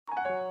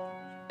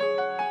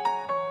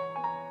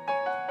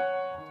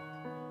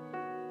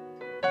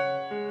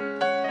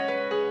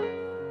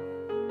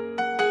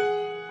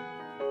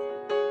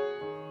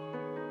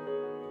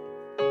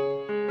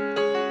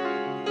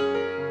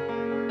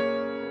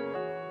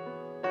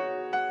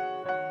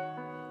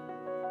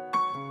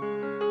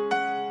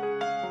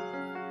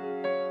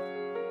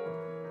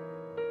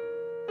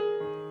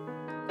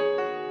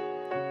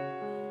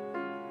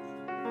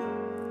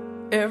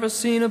Ever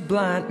seen a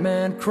blind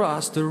man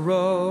cross the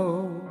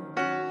road,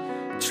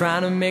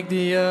 trying to make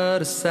the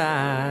other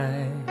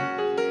side?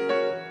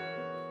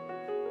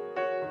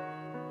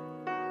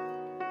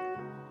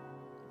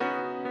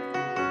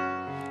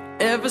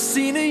 Ever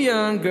seen a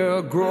young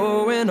girl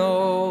growing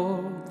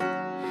old,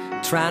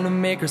 trying to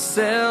make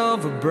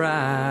herself a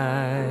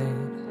bride?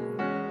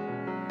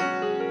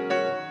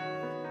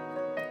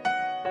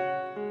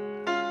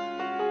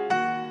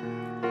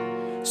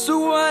 So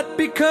what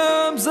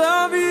becomes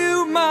of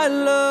you, my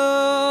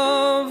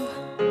love,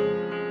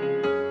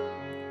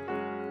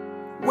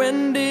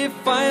 when they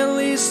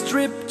finally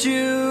stripped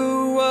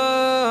you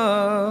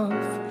of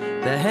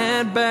the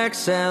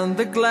handbags and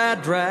the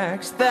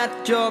Gladrags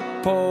that your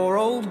poor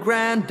old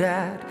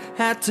granddad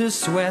had to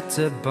sweat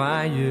to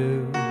buy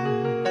you?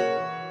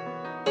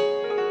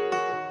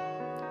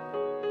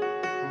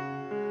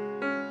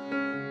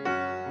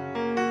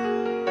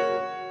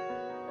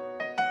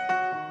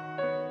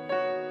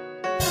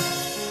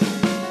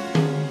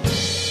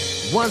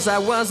 Once I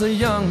was a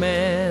young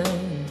man,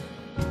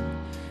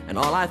 and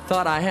all I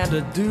thought I had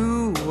to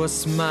do was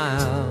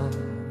smile.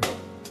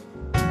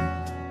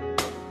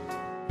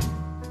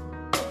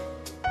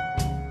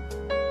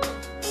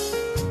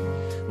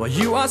 Well,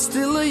 you are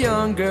still a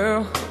young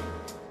girl,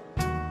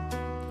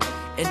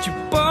 and you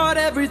bought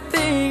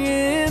everything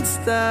in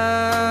style.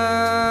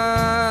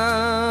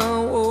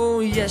 Oh,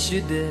 yes,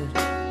 you did.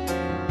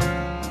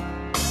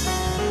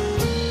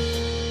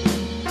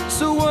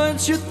 So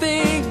once you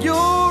think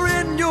you're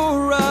in,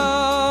 you're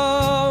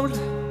out,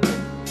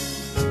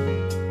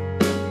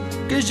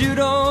 'cause you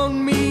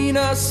don't mean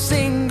a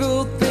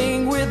single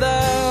thing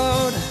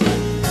without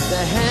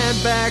the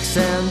handbags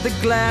and the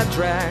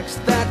Gladrags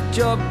that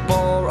your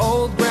poor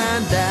old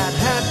granddad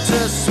had to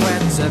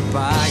sweat to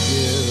buy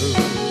you.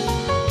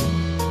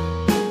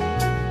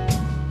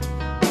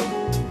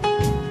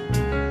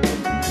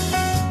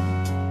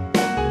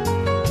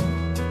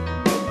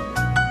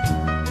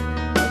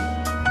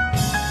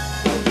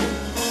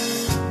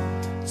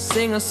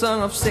 Sing a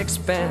song of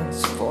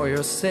sixpence for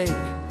your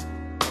sake,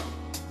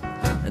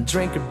 and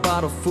drink a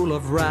bottle full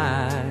of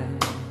rye.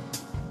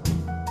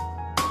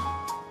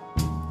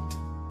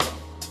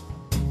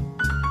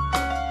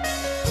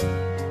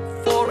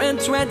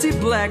 20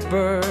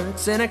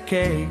 blackbirds in a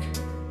cake,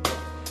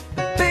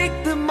 bake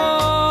them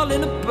all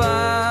in a pie,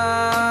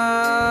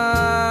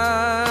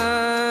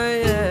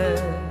 yeah.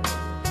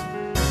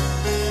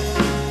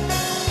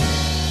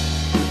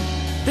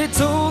 They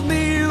told me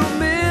you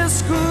missed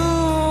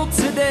school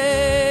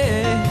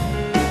today,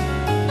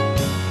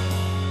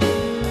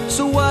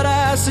 so what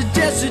I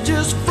suggest you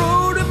just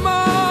throw them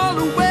all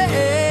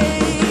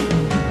away.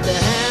 The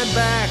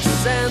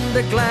handbags and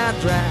the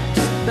Gladrags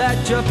that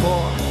your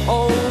poor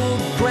old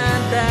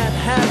granddad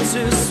had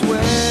to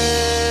sweat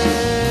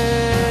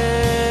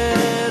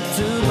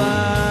to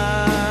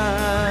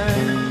buy.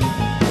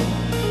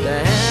 The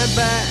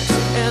handbags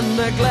and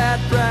the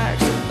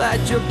Gladrags that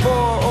your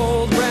poor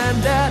old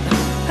granddad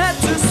had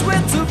to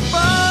sweat to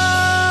buy.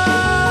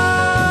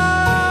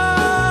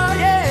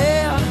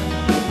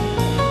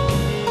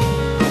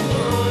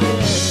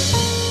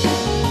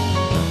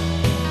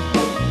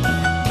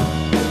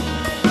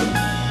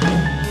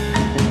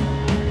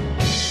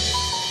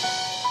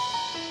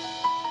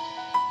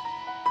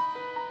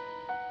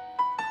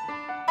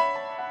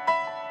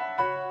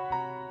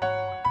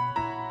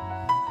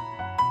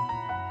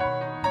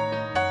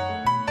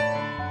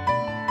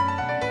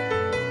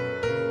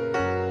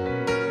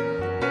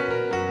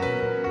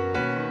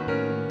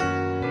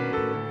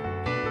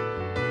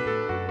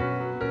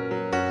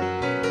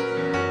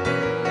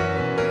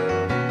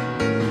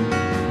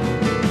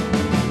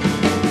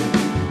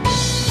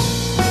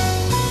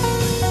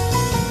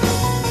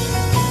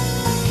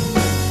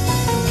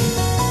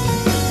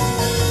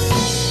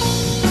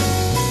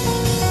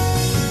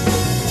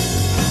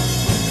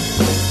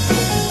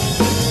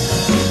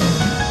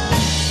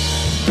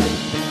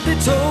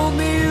 Told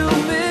me you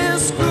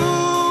missed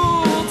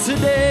school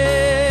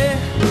today,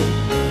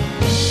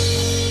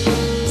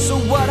 so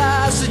what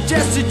I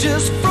suggest you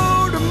just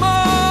throw them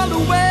all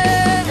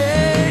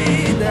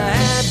away. The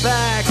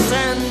handbags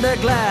and the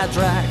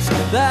Gladrags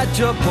that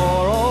your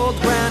poor old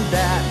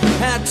granddad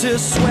had to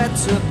sweat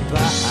to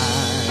buy.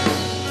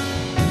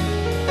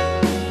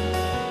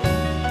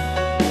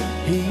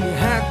 He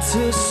had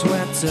to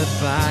sweat to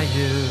buy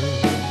you.